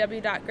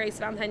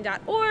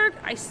www.gracevalentine.org.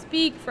 I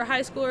speak for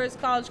high schoolers,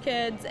 college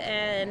kids,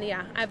 and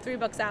I have 3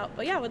 books out.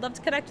 But would love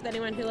to connect with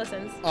anyone who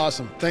listens.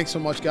 Awesome. Thanks so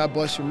much. God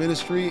bless your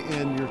ministry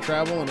and your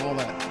travel and all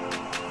that.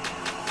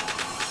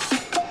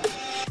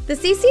 The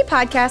CC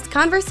Podcast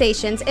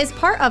Conversations is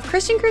part of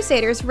Christian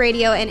Crusaders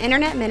radio and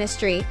internet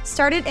ministry,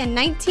 started in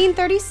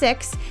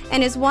 1936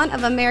 and is one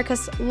of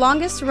America's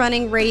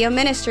longest-running radio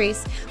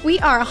ministries. We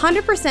are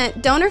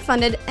 100%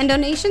 donor-funded, and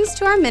donations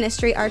to our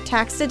ministry are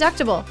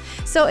tax-deductible.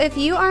 So if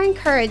you are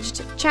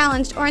encouraged,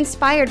 challenged, or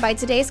inspired by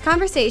today's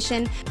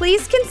conversation,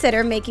 please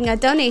consider making a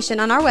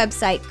donation on our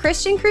website,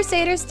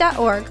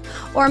 christiancrusaders.org,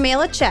 or mail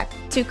a check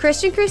to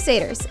Christian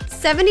Crusaders,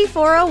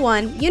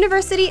 7401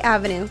 University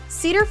Avenue,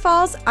 Cedar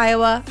Falls,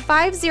 Iowa,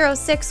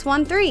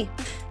 50613.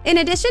 In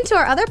addition to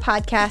our other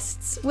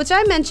podcasts, which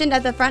I mentioned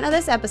at the front of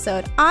this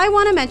episode, I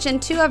want to mention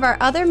 2 of our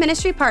other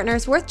ministry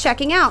partners worth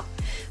checking out.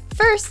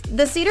 First,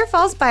 the Cedar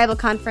Falls Bible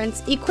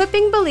Conference,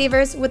 equipping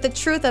believers with the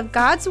truth of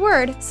God's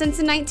Word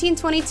since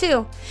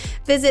 1922.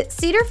 Visit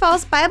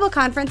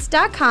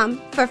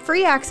cedarfallsbibleconference.com for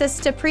free access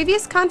to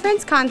previous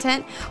conference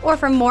content or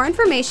for more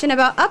information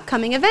about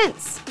upcoming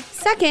events.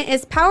 Second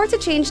is Power to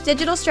Change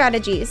Digital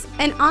Strategies,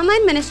 an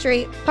online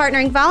ministry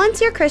partnering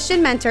volunteer Christian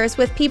mentors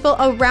with people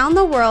around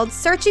the world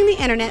searching the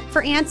internet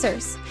for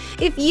answers.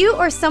 If you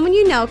or someone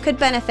you know could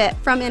benefit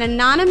from an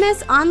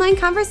anonymous online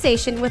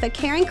conversation with a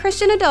caring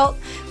Christian adult,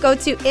 go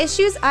to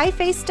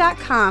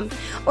issuesiface.com.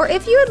 Or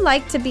if you would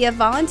like to be a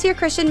volunteer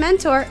Christian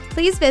mentor,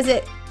 please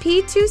visit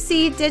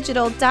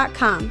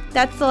p2cdigital.com.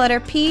 That's the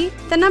letter P,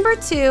 the number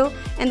 2,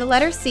 and the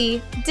letter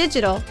C,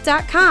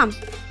 digital.com.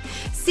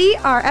 See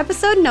our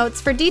episode notes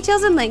for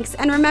details and links,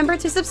 and remember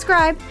to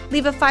subscribe,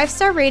 leave a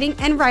 5-star rating,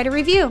 and write a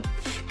review.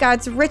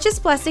 God's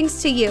richest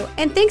blessings to you,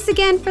 and thanks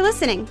again for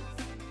listening.